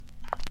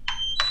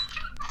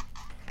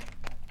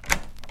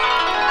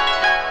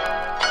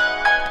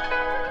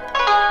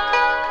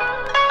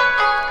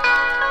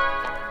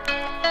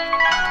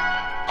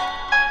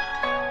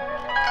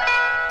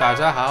大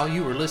家好,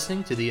 you are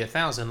listening to the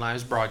 1,000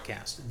 Lives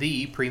broadcast,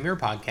 the premier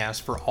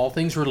podcast for all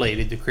things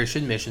related to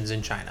Christian missions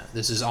in China.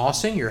 This is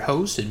Austin, your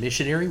host and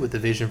missionary with the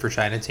Vision for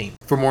China team.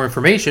 For more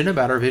information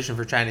about our Vision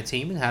for China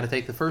team and how to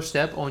take the first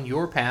step on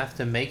your path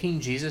to making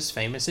Jesus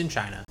famous in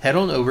China, head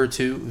on over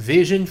to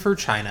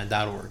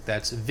visionforchina.org.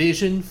 That's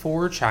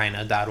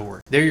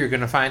visionforchina.org. There you're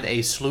going to find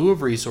a slew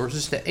of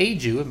resources to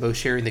aid you in both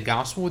sharing the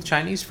gospel with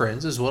Chinese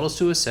friends as well as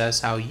to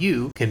assess how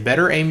you can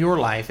better aim your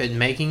life at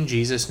making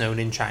Jesus known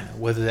in China,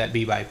 whether that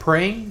be by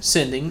praying,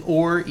 sending,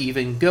 or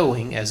even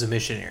going as a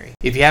missionary.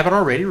 If you haven't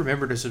already,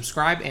 remember to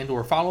subscribe and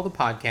or follow the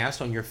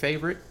podcast on your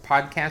favorite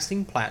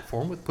podcasting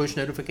platform with push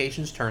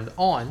notifications turned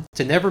on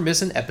to never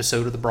miss an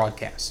episode of the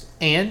broadcast.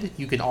 And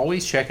you can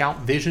always check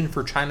out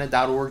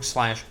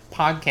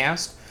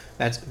visionforchina.org/podcast.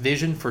 That's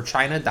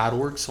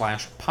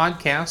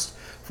visionforchina.org/podcast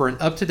for an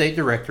up-to-date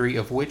directory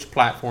of which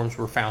platforms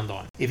we're found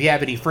on. If you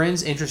have any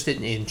friends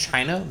interested in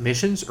China,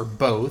 missions, or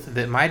both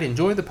that might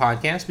enjoy the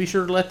podcast, be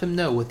sure to let them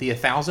know what the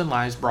 1,000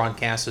 Lives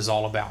broadcast is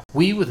all about.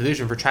 We with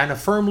Vision for China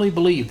firmly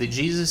believe that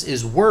Jesus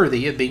is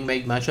worthy of being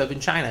made much of in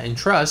China and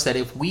trust that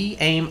if we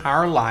aim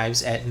our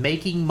lives at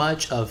making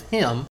much of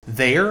Him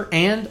there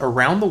and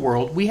around the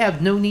world, we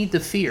have no need to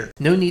fear.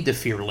 No need to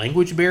fear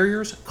language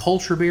barriers,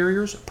 culture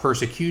barriers,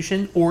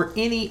 persecution, or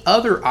any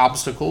other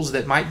obstacles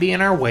that might be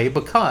in our way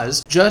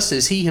because, just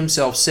as He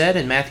Himself said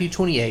in Matthew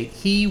 28,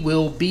 He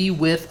will be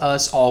with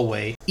us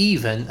always,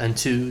 even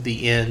unto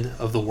the end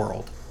of the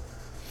world.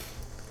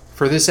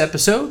 For this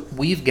episode,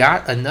 we've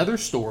got another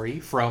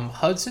story from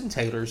Hudson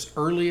Taylor's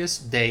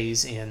earliest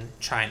days in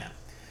China.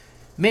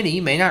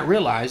 Many may not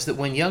realize that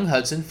when young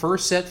Hudson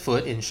first set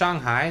foot in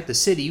Shanghai, the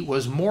city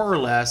was more or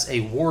less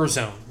a war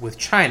zone, with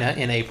China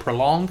in a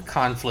prolonged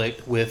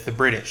conflict with the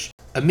British.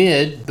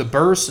 Amid the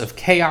bursts of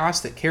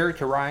chaos that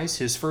characterized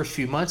his first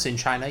few months in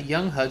China,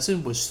 young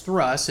Hudson was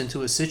thrust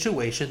into a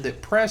situation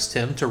that pressed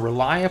him to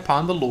rely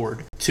upon the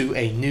Lord to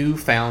a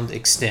newfound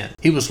extent.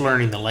 He was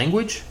learning the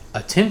language,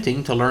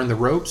 attempting to learn the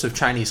ropes of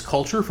Chinese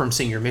culture from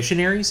senior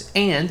missionaries,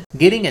 and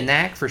getting a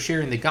knack for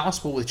sharing the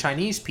gospel with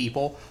Chinese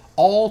people,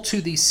 all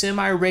to the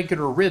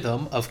semi-regular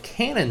rhythm of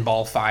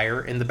cannonball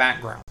fire in the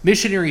background.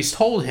 Missionaries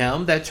told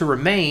him that to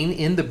remain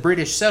in the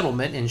British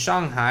settlement in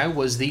Shanghai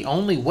was the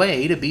only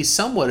way to be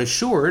somewhat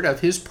assured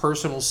of his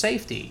personal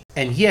safety.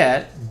 And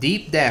yet,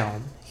 deep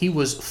down, he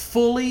was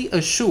fully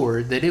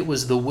assured that it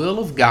was the will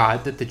of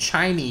God that the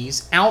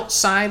Chinese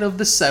outside of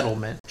the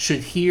settlement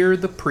should hear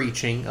the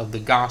preaching of the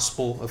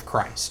gospel of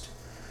Christ.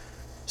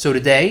 So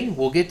today,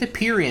 we'll get to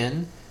peer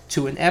in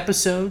to an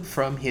episode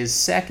from his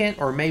second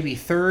or maybe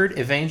third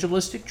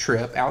evangelistic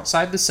trip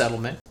outside the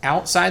settlement,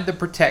 outside the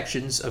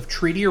protections of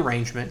treaty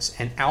arrangements,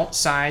 and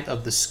outside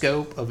of the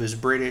scope of his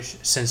British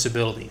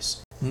sensibilities.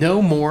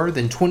 No more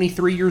than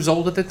 23 years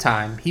old at the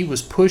time, he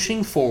was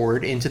pushing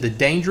forward into the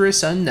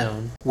dangerous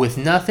unknown with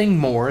nothing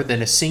more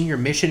than a senior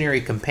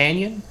missionary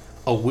companion,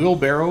 a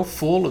wheelbarrow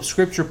full of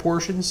scripture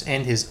portions,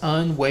 and his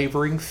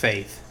unwavering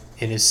faith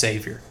in his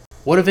Savior.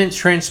 What events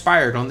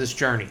transpired on this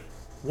journey?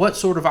 What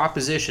sort of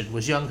opposition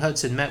was young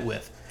Hudson met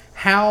with?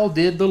 How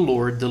did the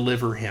Lord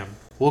deliver him?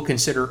 We'll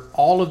consider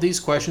all of these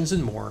questions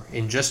and more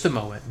in just a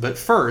moment, but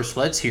first,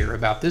 let's hear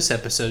about this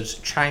episode's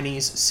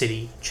Chinese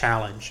City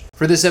Challenge.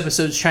 For this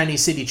episode's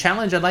Chinese City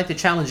Challenge, I'd like to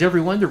challenge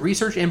everyone to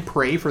research and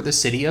pray for the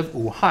city of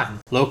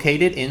Wuhan,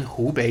 located in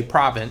Hubei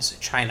Province,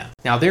 China.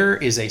 Now, there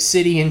is a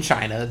city in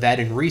China that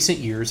in recent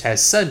years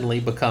has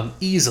suddenly become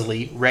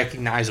easily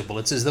recognizable.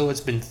 It's as though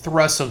it's been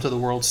thrust onto the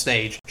world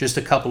stage just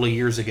a couple of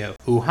years ago.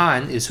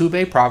 Wuhan is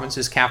Hubei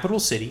Province's capital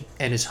city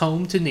and is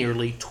home to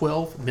nearly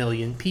 12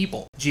 million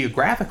people.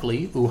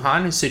 Geographically,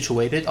 Wuhan is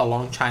situated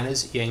along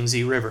China's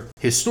Yangtze River.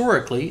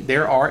 Historically,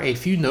 there are a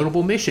few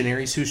notable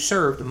missionaries who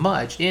served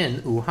much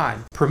in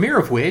Wuhan, premier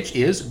of which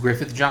is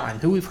Griffith John,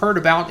 who we've heard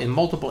about in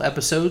multiple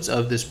episodes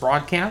of this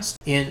broadcast.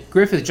 In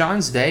Griffith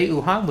John's day,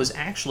 Wuhan was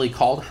actually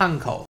called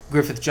Hankou.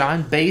 Griffith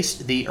John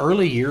based the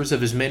early years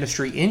of his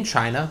ministry in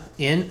China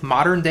in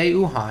modern-day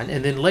Wuhan,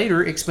 and then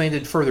later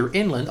expanded further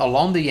inland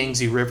along the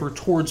Yangtze River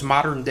towards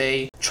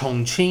modern-day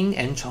Chongqing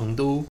and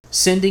Chengdu,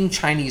 sending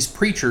Chinese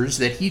preachers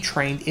that he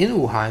trained in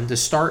Wuhan to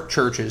start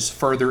churches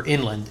further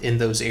inland in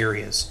those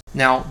areas.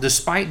 Now,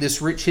 despite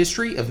this rich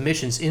history of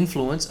missions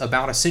influence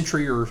about a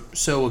century or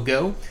so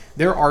ago,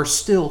 there are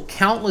still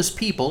countless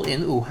people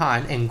in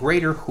Wuhan and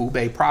greater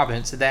Hubei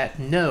province that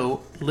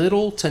know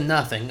little to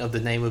nothing of the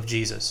name of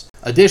Jesus.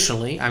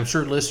 Additionally, I'm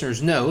sure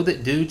listeners know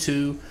that due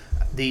to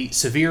the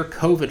severe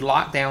COVID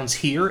lockdowns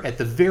here at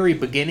the very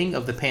beginning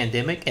of the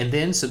pandemic and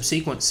then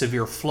subsequent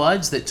severe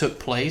floods that took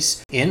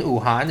place in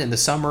Wuhan in the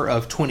summer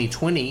of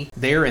 2020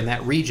 there in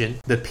that region,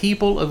 the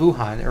people of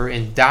Wuhan are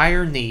in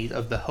dire need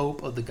of the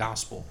hope of the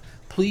gospel.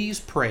 Please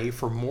pray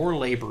for more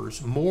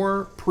laborers,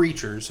 more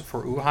preachers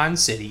for Wuhan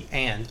City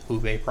and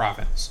Hubei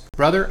Province.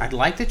 Brother, I'd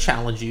like to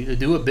challenge you to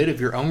do a bit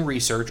of your own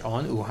research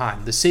on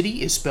Wuhan. The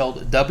city is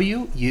spelled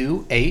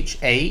W-U-H-A-N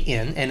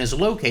and is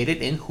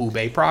located in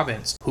Hubei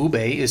Province.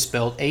 Hubei is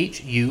spelled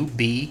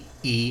H-U-B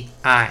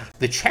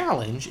The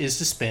challenge is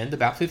to spend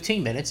about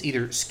 15 minutes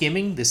either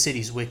skimming the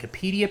city's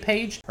Wikipedia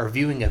page or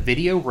viewing a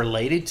video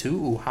related to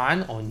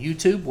Wuhan on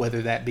YouTube,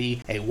 whether that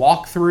be a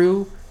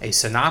walkthrough, a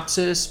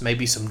synopsis,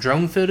 maybe some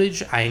drone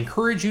footage. I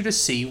encourage you to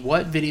see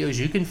what videos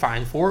you can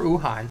find for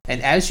Wuhan,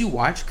 and as you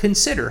watch,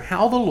 consider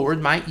how the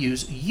Lord might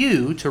use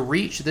you to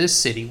reach this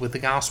city with the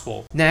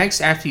gospel.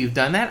 Next, after you've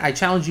done that, I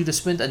challenge you to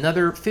spend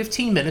another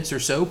 15 minutes or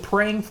so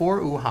praying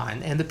for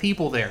Wuhan and the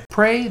people there.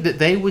 Pray that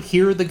they would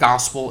hear the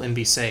gospel and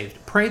be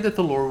saved. Pray that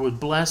the Lord would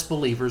bless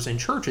believers and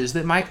churches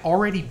that might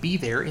already be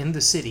there in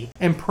the city,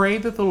 and pray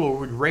that the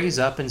Lord would raise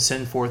up and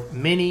send forth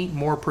many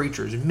more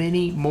preachers,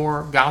 many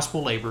more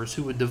gospel laborers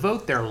who would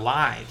devote their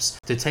lives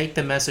to take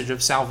the message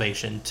of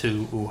salvation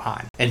to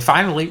Wuhan. And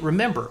finally,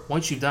 remember,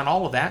 once you've done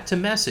all of that, to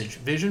message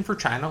Vision for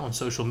China on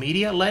social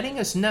media, letting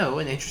us know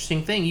an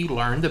interesting thing you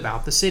learned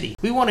about the city.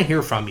 We want to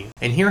hear from you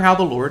and hear how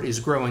the Lord is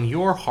growing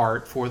your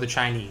heart for the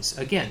Chinese.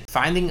 Again,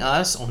 finding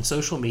us on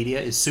social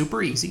media is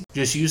super easy.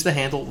 Just use the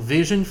handle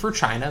Vision for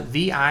China,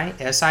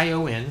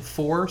 VISION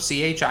for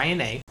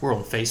CHINA. We're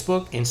on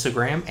Facebook,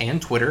 Instagram,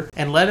 and Twitter,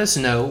 and let us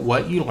know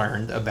what you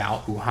learned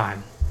about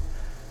Wuhan.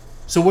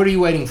 So what are you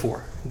waiting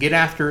for? Get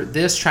after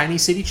this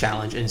Chinese City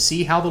Challenge and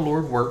see how the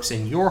Lord works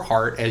in your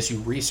heart as you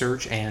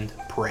research and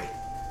pray.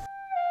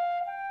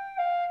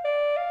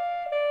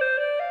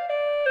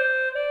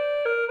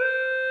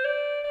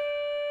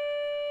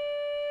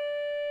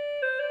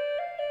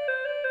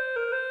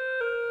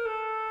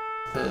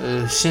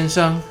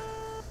 Shinseng,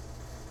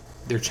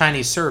 their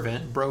Chinese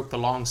servant, broke the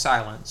long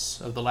silence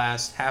of the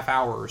last half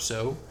hour or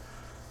so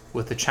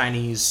with the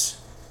Chinese,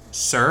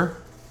 "Sir?"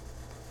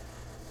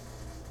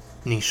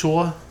 "Ni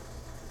shuo,"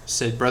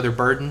 said Brother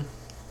Burden,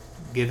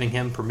 giving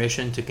him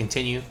permission to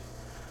continue.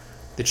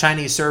 The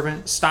Chinese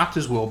servant stopped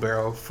his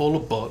wheelbarrow full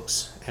of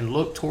books and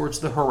looked towards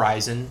the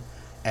horizon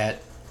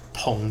at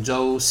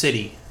Tongzhou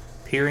City,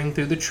 peering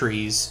through the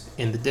trees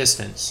in the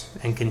distance,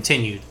 and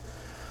continued,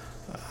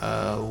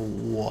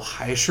 我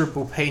还是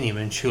不陪你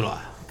们去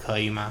了，可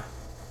以吗?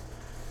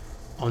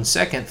 On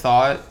second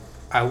thought,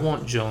 I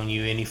won't join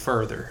you any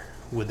further.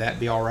 Would that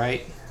be all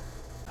right?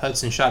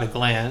 Hudson shot a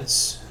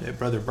glance at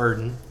Brother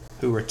Burden,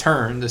 who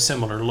returned a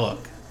similar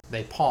look.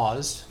 They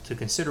paused to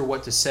consider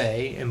what to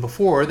say, and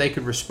before they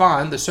could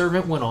respond, the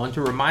servant went on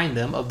to remind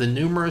them of the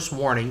numerous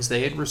warnings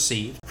they had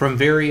received from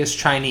various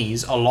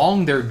Chinese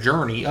along their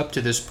journey up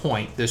to this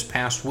point this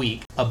past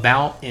week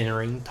about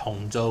entering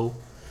Tongzhou.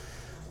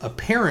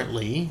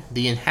 Apparently,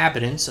 the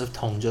inhabitants of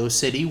Tongzhou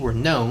City were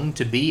known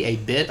to be a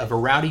bit of a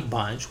rowdy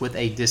bunch with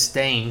a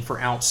disdain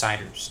for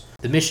outsiders.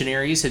 The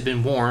missionaries had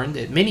been warned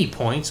at many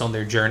points on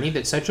their journey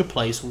that such a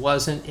place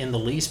wasn't in the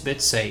least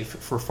bit safe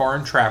for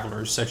foreign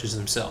travelers such as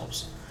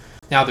themselves.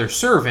 Now their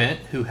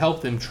servant, who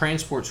helped them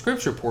transport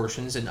scripture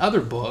portions and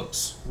other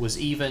books, was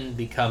even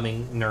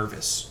becoming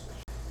nervous.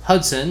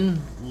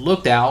 Hudson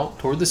looked out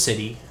toward the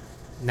city,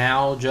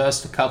 now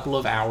just a couple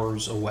of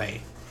hours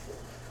away.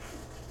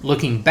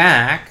 Looking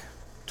back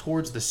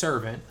towards the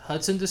servant,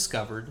 Hudson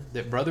discovered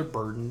that Brother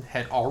Burden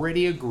had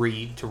already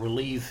agreed to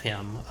relieve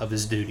him of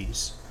his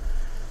duties.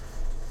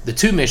 The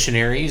two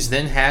missionaries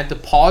then had to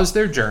pause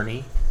their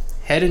journey,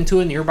 head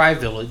into a nearby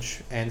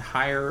village, and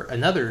hire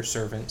another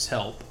servant's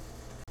help.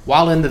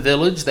 While in the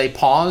village, they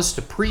paused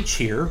to preach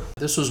here.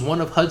 This was one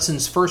of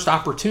Hudson's first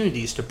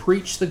opportunities to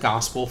preach the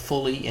gospel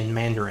fully in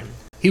Mandarin.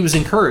 He was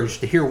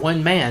encouraged to hear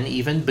one man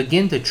even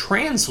begin to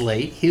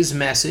translate his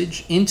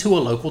message into a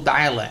local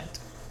dialect.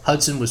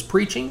 Hudson was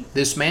preaching.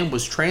 This man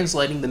was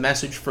translating the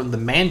message from the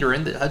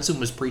Mandarin that Hudson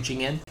was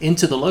preaching in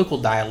into the local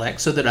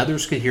dialect so that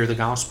others could hear the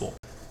gospel.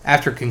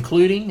 After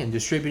concluding and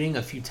distributing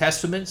a few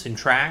testaments and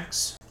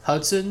tracts,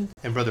 Hudson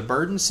and Brother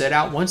Burden set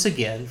out once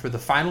again for the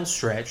final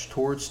stretch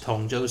towards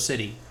Tongzhou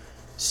City,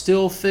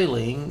 still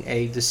feeling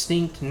a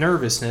distinct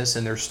nervousness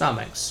in their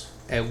stomachs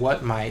at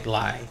what might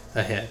lie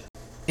ahead.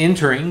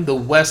 Entering the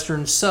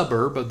western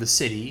suburb of the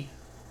city,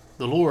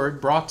 the Lord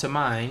brought to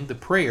mind the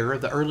prayer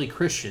of the early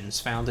Christians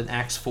found in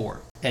Acts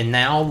 4. And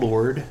now,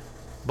 Lord,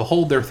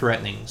 behold their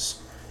threatenings,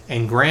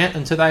 and grant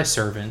unto thy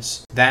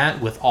servants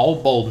that with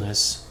all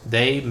boldness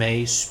they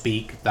may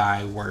speak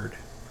thy word.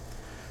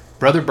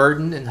 Brother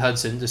Burden and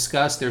Hudson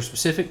discussed their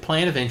specific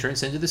plan of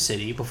entrance into the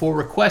city before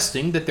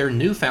requesting that their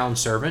newfound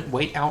servant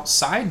wait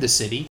outside the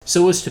city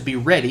so as to be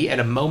ready at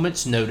a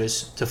moment's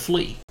notice to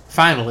flee.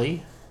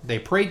 Finally, they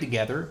prayed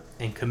together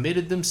and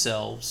committed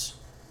themselves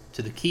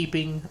to the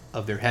keeping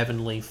of their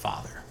heavenly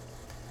Father.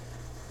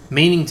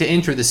 Meaning to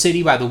enter the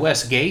city by the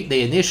west gate,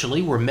 they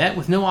initially were met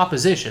with no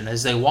opposition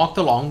as they walked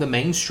along the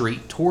main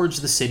street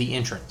towards the city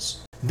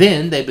entrance.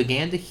 Then they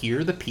began to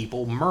hear the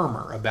people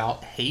murmur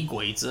about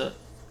Heiguizi,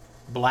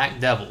 black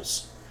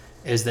devils,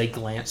 as they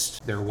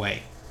glanced their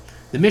way.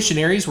 The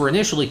missionaries were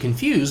initially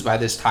confused by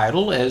this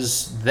title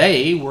as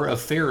they were of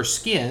fairer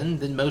skin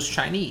than most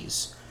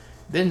Chinese.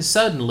 Then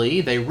suddenly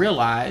they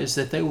realized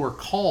that they were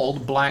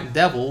called black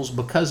devils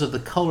because of the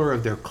color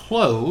of their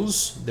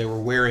clothes. They were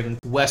wearing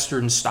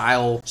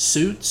Western-style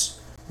suits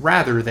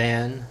rather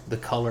than the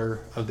color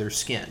of their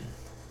skin.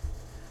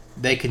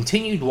 They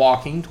continued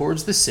walking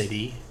towards the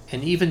city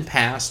and even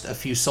passed a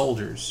few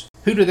soldiers,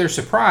 who to their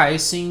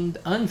surprise seemed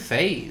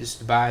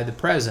unfazed by the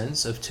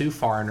presence of two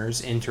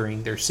foreigners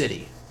entering their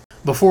city.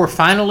 Before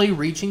finally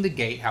reaching the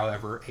gate,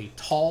 however, a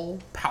tall,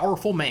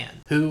 powerful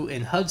man, who,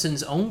 in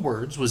Hudson's own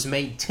words, was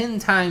made 10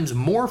 times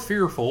more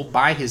fearful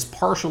by his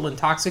partial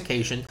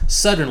intoxication,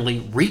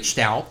 suddenly reached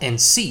out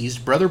and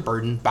seized Brother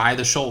Burden by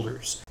the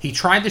shoulders. He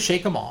tried to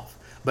shake him off,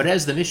 but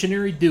as the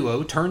missionary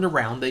duo turned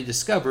around, they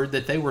discovered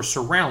that they were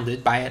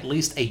surrounded by at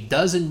least a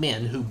dozen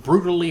men who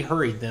brutally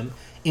hurried them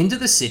into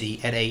the city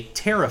at a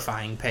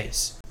terrifying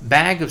pace.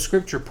 Bag of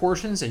scripture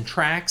portions and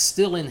tracts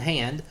still in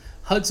hand,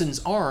 Hudson's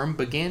arm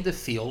began to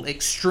feel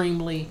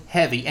extremely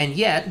heavy, and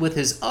yet, with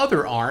his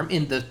other arm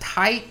in the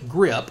tight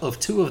grip of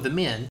two of the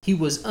men, he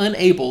was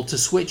unable to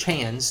switch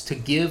hands to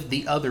give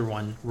the other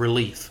one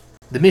relief.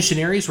 The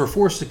missionaries were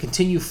forced to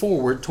continue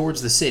forward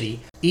towards the city,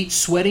 each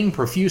sweating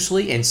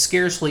profusely and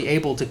scarcely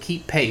able to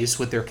keep pace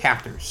with their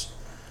captors.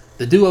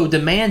 The duo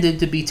demanded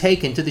to be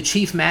taken to the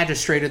chief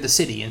magistrate of the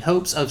city in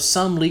hopes of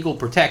some legal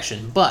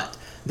protection, but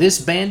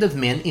this band of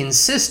men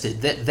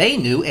insisted that they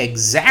knew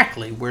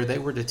exactly where they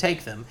were to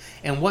take them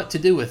and what to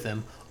do with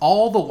them,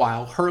 all the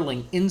while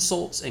hurling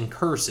insults and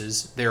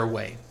curses their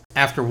way.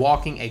 After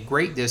walking a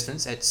great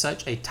distance at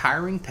such a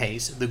tiring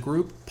pace, the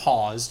group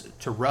paused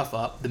to rough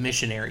up the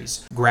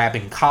missionaries,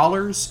 grabbing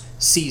collars,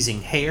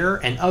 seizing hair,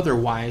 and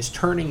otherwise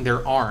turning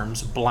their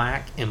arms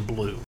black and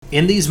blue.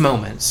 In these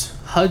moments,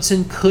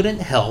 Hudson couldn't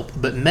help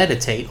but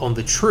meditate on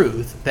the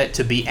truth that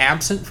to be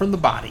absent from the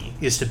body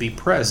is to be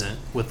present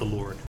with the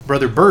Lord.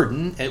 Brother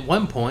Burden, at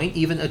one point,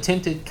 even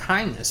attempted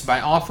kindness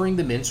by offering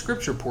the men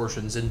scripture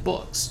portions and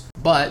books.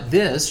 But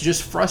this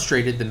just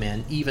frustrated the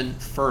men even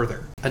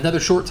further.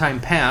 Another short time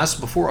passed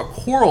before a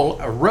quarrel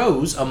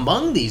arose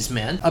among these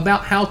men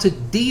about how to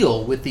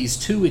deal with these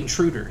two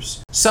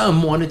intruders.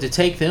 Some wanted to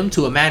take them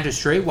to a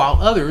magistrate,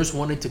 while others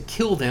wanted to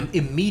kill them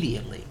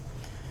immediately.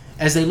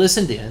 As they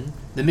listened in,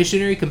 the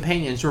missionary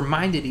companions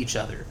reminded each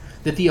other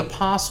that the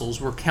apostles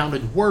were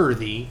counted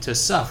worthy to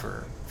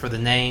suffer for the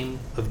name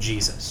of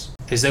Jesus.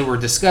 As they were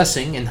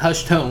discussing in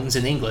hushed tones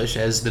in English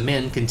as the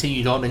men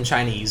continued on in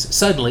Chinese,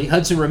 suddenly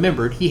Hudson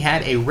remembered he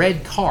had a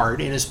red card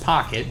in his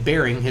pocket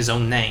bearing his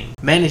own name.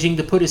 Managing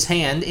to put his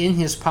hand in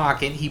his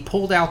pocket, he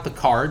pulled out the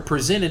card,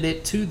 presented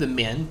it to the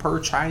men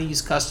per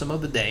Chinese custom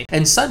of the day,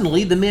 and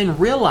suddenly the men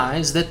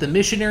realized that the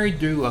missionary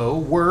duo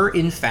were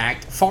in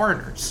fact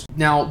foreigners.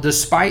 Now,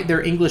 despite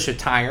their English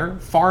attire,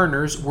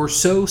 foreigners were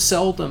so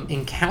seldom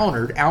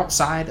encountered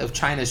outside of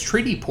China's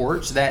treaty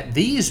ports that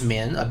these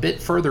men, a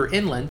bit further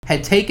inland,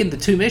 had taken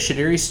the two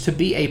missionaries to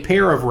be a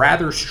pair of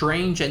rather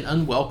strange and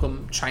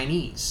unwelcome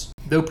Chinese.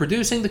 Though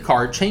producing the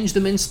card changed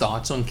the men's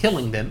thoughts on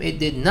killing them, it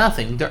did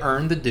nothing to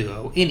earn the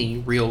duo any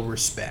real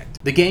respect.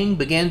 The gang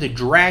began to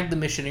drag the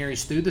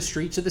missionaries through the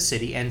streets of the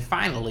city and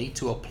finally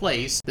to a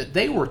place that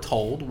they were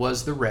told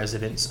was the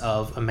residence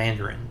of a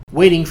mandarin.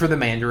 Waiting for the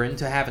mandarin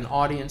to have an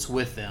audience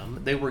with them,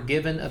 they were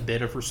given a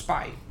bit of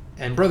respite,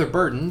 and Brother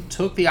Burden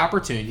took the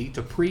opportunity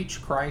to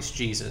preach Christ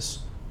Jesus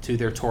to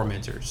their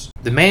tormentors.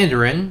 The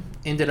mandarin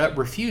ended up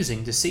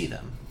refusing to see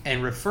them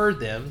and referred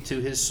them to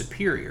his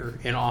superior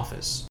in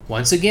office.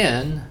 Once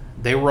again,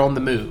 they were on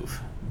the move,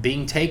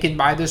 being taken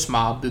by this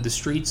mob through the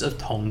streets of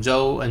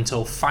Tongzhou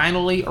until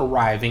finally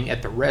arriving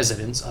at the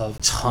residence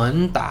of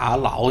Chen Da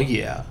Lao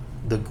Ye,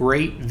 the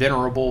great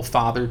venerable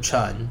Father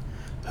Chen,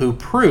 who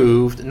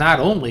proved not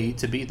only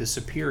to be the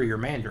superior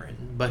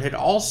mandarin, but had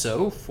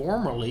also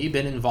formerly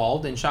been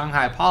involved in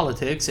Shanghai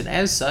politics and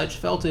as such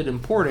felt it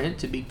important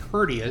to be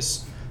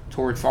courteous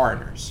toward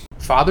foreigners.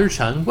 Father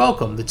Chen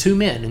welcomed the two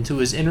men into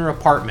his inner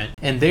apartment,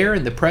 and there,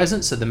 in the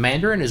presence of the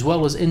mandarin as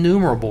well as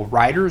innumerable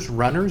riders,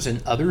 runners,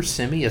 and other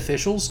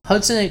semi-officials,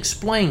 Hudson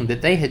explained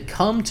that they had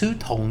come to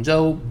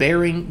Tongzhou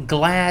bearing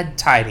glad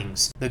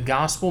tidings, the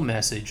gospel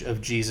message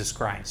of Jesus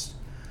Christ.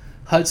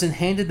 Hudson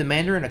handed the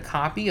mandarin a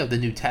copy of the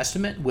New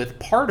Testament with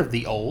part of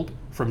the Old,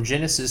 from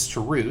Genesis to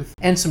Ruth,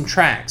 and some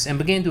tracts, and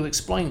began to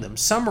explain them,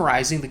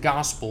 summarizing the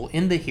gospel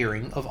in the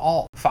hearing of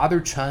all. Father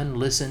Chen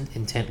listened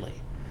intently,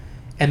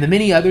 and the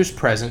many others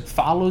present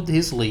followed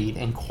his lead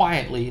and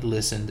quietly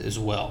listened as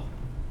well.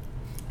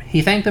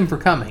 He thanked them for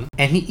coming,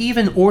 and he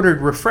even ordered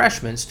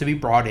refreshments to be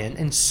brought in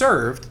and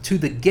served to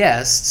the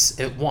guests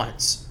at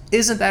once.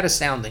 Isn't that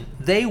astounding?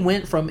 They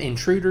went from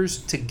intruders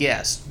to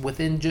guests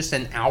within just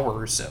an hour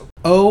or so.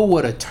 Oh,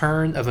 what a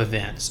turn of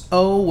events.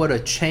 Oh, what a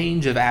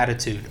change of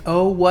attitude.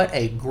 Oh, what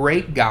a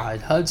great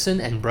God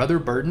Hudson and Brother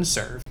Burden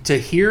served to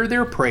hear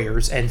their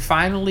prayers and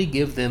finally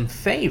give them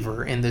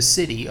favor in the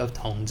city of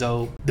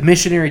Tongzhou. The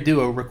missionary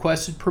duo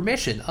requested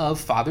permission of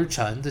Father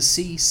Chen to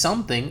see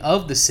something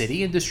of the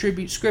city and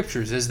distribute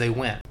scriptures as they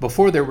went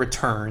before their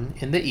return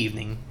in the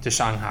evening to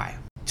Shanghai.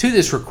 To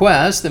this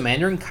request, the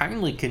mandarin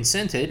kindly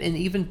consented and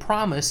even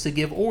promised to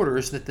give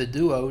orders that the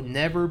duo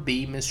never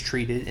be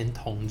mistreated in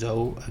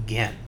Tongzhou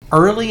again.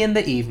 Early in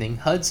the evening,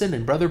 Hudson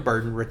and Brother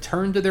Burden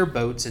returned to their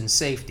boats in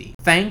safety,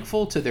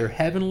 thankful to their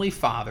Heavenly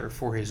Father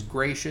for his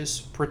gracious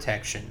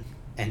protection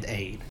and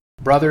aid.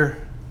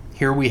 Brother,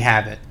 here we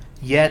have it.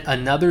 Yet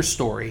another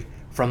story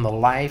from the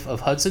life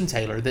of Hudson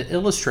Taylor that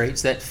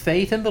illustrates that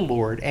faith in the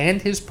Lord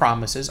and His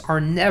promises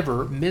are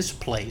never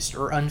misplaced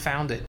or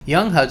unfounded.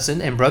 Young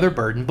Hudson and Brother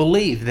Burden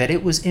believed that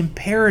it was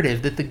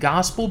imperative that the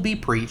gospel be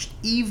preached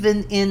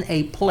even in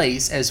a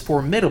place as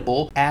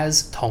formidable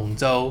as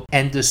Tongzhou,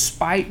 and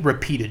despite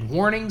repeated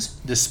warnings,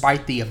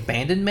 despite the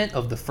abandonment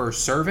of the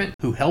first servant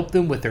who helped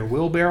them with their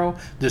wheelbarrow,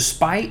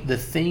 despite the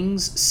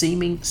things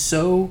seeming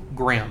so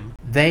grim,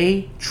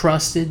 they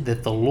trusted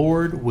that the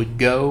Lord would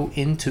go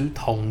into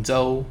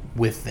Tongzhou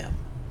with them.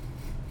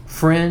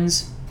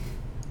 Friends,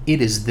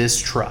 it is this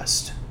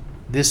trust,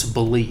 this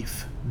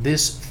belief,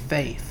 this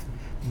faith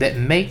that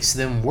makes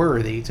them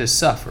worthy to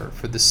suffer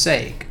for the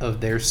sake of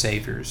their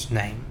Savior's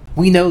name.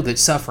 We know that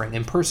suffering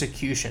and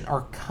persecution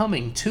are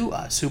coming to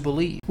us who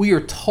believe. We are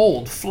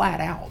told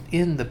flat out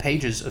in the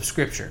pages of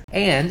Scripture.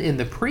 And in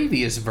the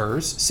previous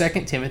verse,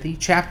 2 Timothy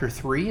chapter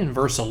 3 and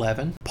verse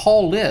 11,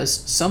 Paul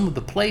lists some of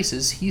the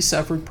places he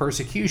suffered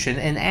persecution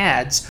and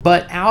adds,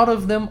 "But out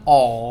of them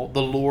all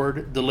the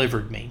Lord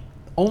delivered me."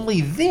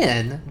 Only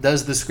then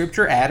does the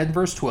Scripture add in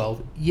verse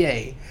 12,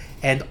 "Yea,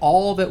 and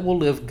all that will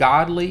live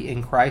godly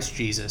in Christ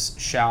Jesus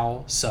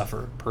shall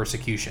suffer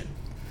persecution."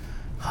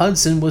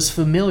 Hudson was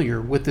familiar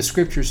with the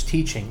Scripture's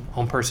teaching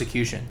on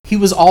persecution. He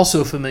was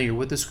also familiar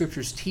with the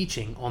Scripture's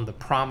teaching on the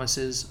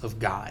promises of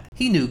God.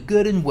 He knew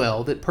good and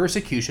well that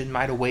persecution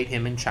might await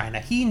him in China.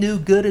 He knew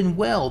good and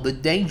well the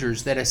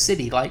dangers that a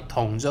city like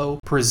Tongzhou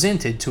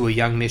presented to a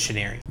young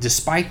missionary.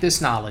 Despite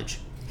this knowledge,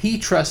 he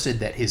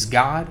trusted that his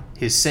God,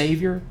 his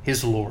Savior,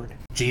 his Lord,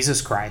 Jesus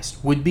Christ,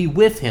 would be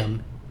with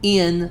him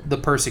in the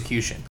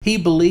persecution. He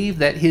believed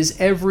that his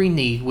every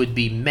need would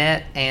be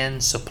met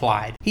and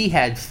supplied. He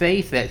had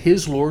faith that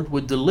his Lord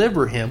would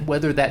deliver him,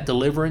 whether that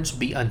deliverance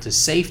be unto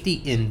safety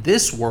in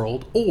this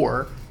world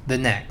or the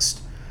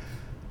next.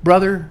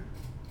 Brother,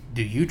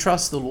 do you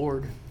trust the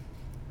Lord?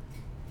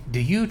 Do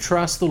you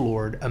trust the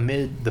Lord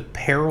amid the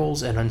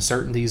perils and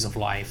uncertainties of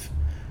life?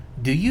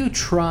 Do you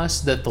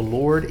trust that the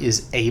Lord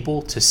is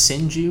able to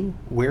send you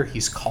where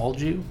He's called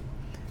you?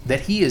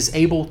 That He is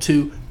able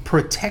to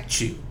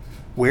protect you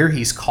where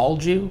He's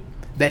called you?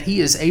 That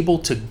He is able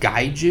to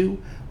guide you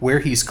where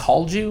He's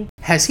called you?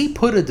 Has He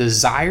put a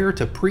desire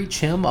to preach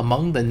Him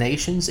among the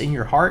nations in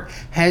your heart?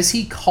 Has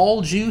He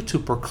called you to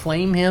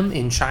proclaim Him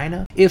in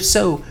China? If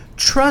so,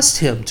 trust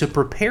Him to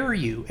prepare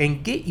you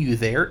and get you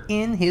there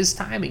in His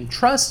timing.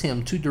 Trust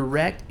Him to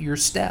direct your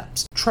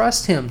steps.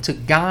 Trust Him to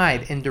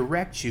guide and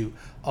direct you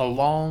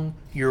along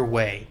your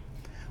way.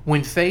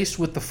 When faced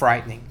with the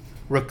frightening,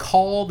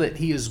 recall that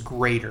He is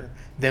greater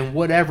than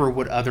whatever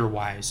would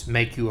otherwise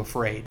make you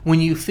afraid.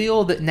 When you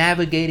feel that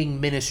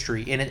navigating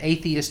ministry in an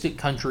atheistic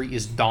country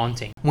is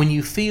daunting, when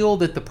you feel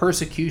that the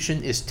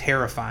persecution is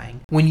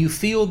terrifying, when you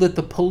feel that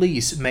the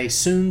police may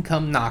soon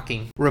come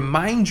knocking,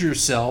 remind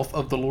yourself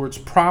of the Lord's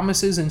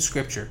promises in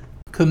Scripture.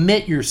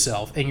 Commit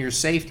yourself and your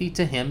safety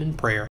to Him in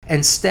prayer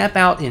and step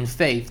out in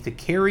faith to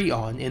carry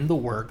on in the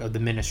work of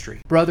the ministry.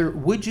 Brother,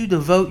 would you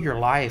devote your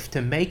life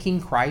to making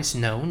Christ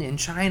known in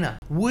China?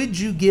 Would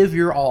you give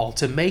your all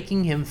to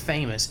making Him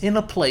famous in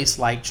a place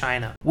like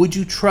China? Would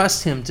you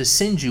trust Him to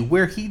send you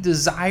where He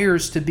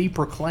desires to be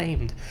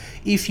proclaimed?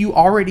 If you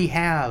already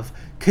have,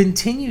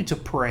 continue to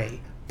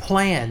pray,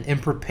 plan,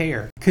 and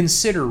prepare.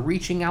 Consider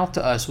reaching out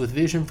to us with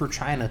Vision for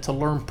China to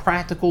learn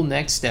practical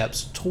next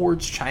steps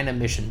towards China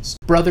missions.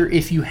 Brother,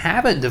 if you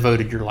haven't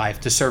devoted your life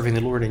to serving the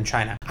Lord in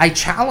China, I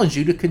challenge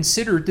you to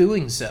consider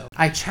doing so.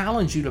 I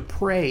challenge you to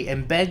pray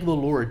and beg the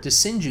Lord to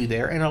send you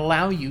there and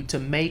allow you to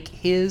make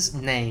His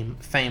name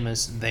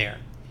famous there.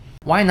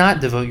 Why not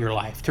devote your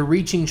life to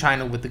reaching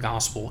China with the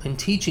gospel and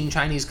teaching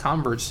Chinese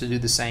converts to do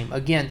the same?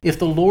 Again, if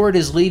the Lord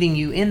is leading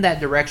you in that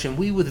direction,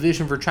 we with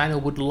Vision for China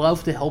would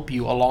love to help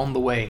you along the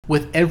way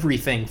with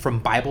everything from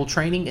Bible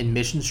training and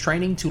missions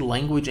training to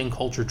language and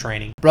culture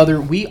training. Brother,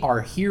 we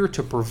are here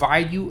to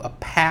provide you a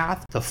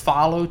path to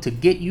follow to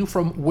get you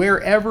from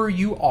wherever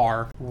you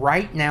are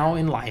right now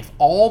in life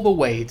all the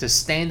way to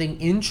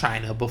standing in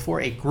China before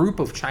a group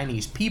of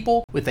Chinese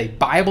people with a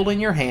Bible in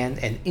your hand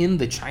and in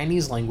the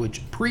Chinese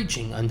language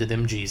preaching unto them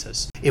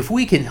Jesus. If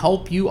we can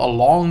help you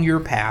along your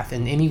path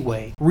in any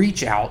way,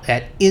 reach out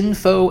at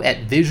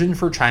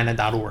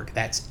info@visionforchina.org.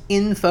 That's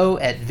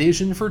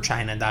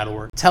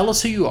info@visionforchina.org. Tell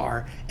us who you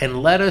are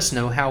and let us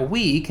know how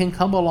we can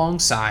come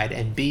alongside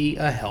and be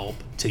a help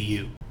to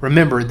you.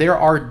 Remember, there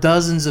are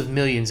dozens of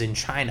millions in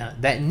China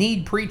that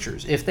need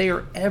preachers if they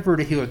are ever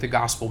to hear the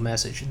gospel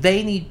message.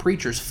 They need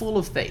preachers full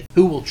of faith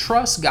who will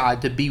trust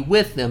God to be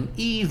with them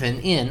even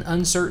in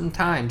uncertain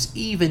times,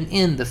 even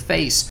in the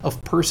face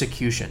of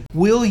persecution.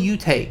 Will you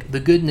take the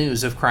good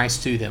news of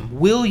Christ to them?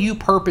 Will you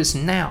purpose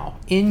now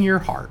in your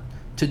heart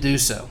to do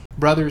so?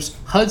 Brothers,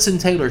 Hudson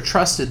Taylor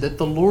trusted that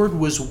the Lord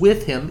was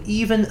with him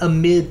even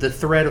amid the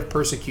threat of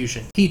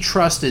persecution. He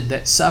trusted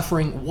that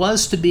suffering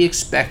was to be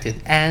expected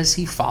as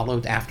he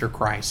followed after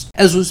Christ.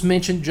 As was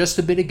mentioned just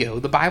a bit ago,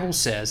 the Bible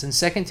says in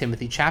 2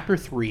 Timothy chapter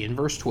 3 and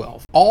verse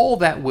 12, "All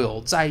that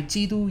will 在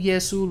基督耶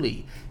稣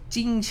里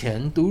金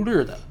钱度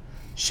日的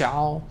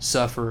shall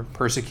suffer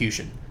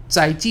persecution."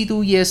 在基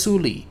督耶稣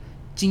里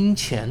金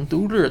钱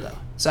度日的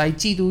在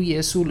基督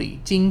耶稣里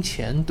金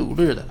钱度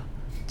日的，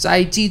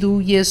在基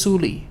督耶稣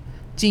里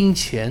金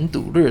钱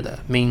度日的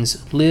means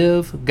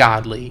live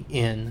godly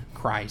in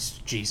Christ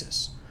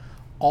Jesus.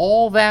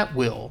 All that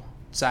will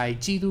在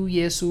基督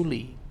耶稣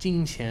里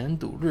金钱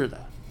度日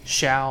的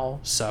shall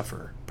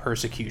suffer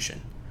persecution.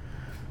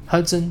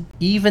 Hudson,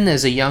 even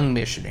as a young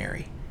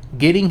missionary,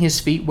 getting his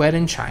feet wet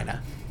in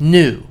China,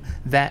 knew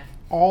that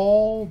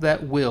all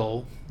that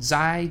will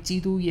在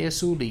基督耶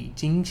稣里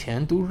金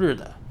钱度日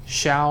的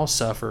shall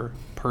suffer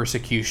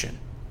persecution.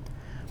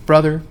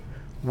 Brother,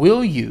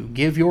 will you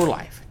give your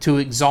life to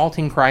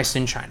exalting Christ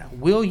in China?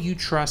 Will you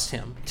trust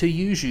Him to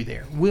use you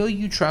there? Will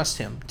you trust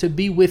Him to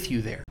be with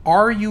you there?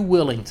 Are you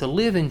willing to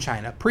live in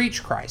China,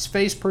 preach Christ,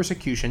 face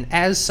persecution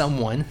as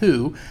someone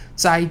who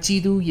在基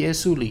督耶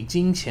稣里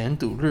金钱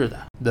度日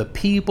的? The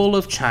people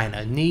of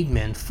China need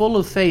men full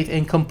of faith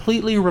and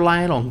completely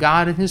reliant on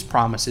God and His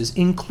promises,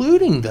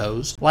 including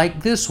those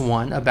like this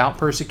one about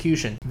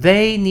persecution.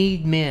 They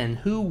need men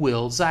who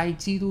will 在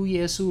基督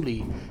耶稣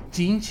里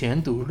金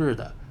钱度日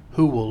的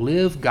who will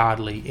live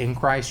godly in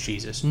Christ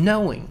Jesus,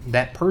 knowing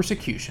that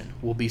persecution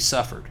will be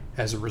suffered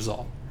as a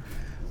result.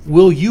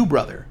 Will you,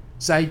 brother,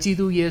 在基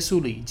督耶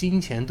稣里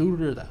金钱度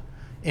日的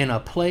in a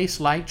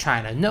place like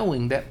China,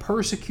 knowing that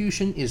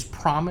persecution is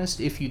promised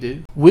if you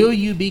do? Will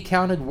you be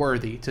counted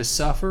worthy to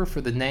suffer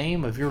for the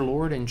name of your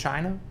Lord in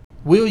China?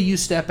 Will you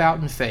step out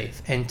in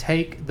faith and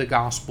take the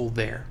gospel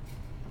there?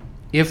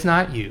 If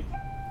not you,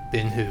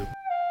 then who?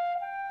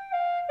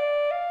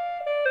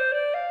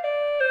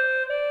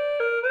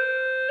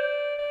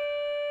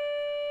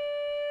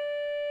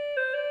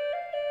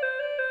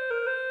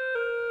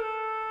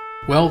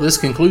 Well, this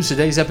concludes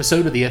today's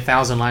episode of the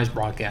 1,000 Lives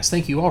broadcast.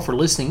 Thank you all for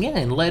listening in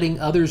and letting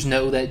others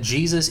know that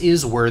Jesus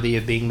is worthy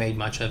of being made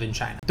much of in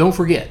China. Don't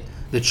forget,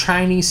 the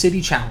Chinese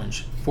City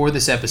Challenge for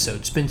this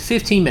episode. Spend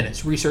 15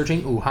 minutes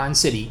researching Wuhan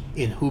City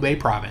in Hubei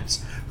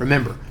Province.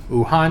 Remember,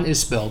 Wuhan is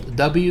spelled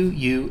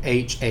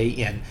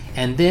W-U-H-A-N.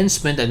 And then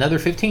spend another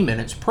 15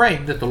 minutes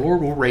praying that the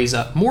Lord will raise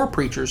up more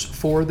preachers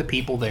for the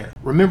people there.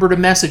 Remember to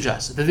message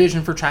us, the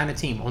Vision for China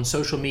team, on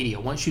social media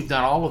once you've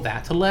done all of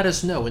that to let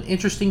us know an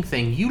interesting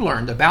thing you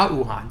learned about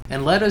Wuhan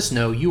and let us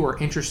know you are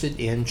interested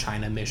in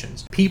China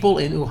missions. People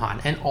in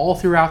Wuhan and all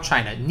throughout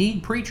China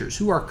need preachers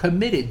who are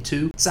committed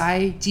to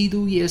在基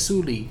督耶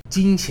稣里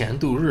金钱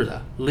度日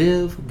的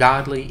live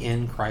godly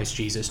in Christ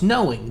Jesus,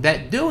 knowing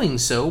that doing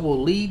so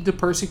will lead to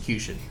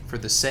persecution for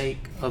the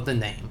sake of the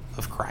name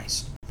of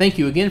Christ. Thank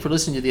you again for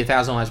listening to the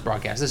 1,000 Lives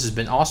broadcast. This has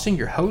been Austin,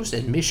 your host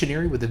and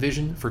missionary with the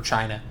Vision for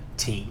China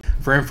team.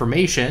 For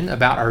information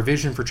about our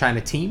Vision for China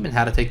team and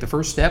how to take the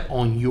first step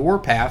on your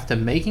path to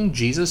making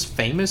Jesus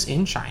famous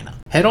in China,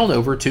 head on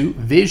over to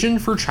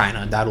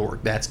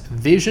visionforchina.org. That's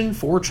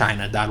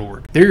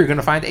visionforchina.org. There you're going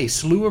to find a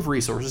slew of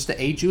resources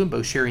to aid you in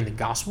both sharing the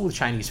gospel with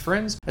Chinese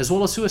friends, as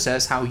well as to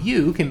assess how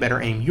you can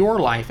better aim your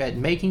life at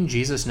making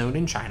Jesus known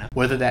in China,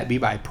 whether that be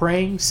by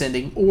praying,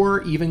 sending,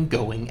 or even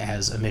going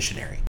as a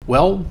missionary.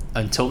 Well,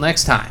 until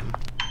next time,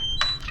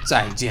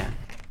 再见.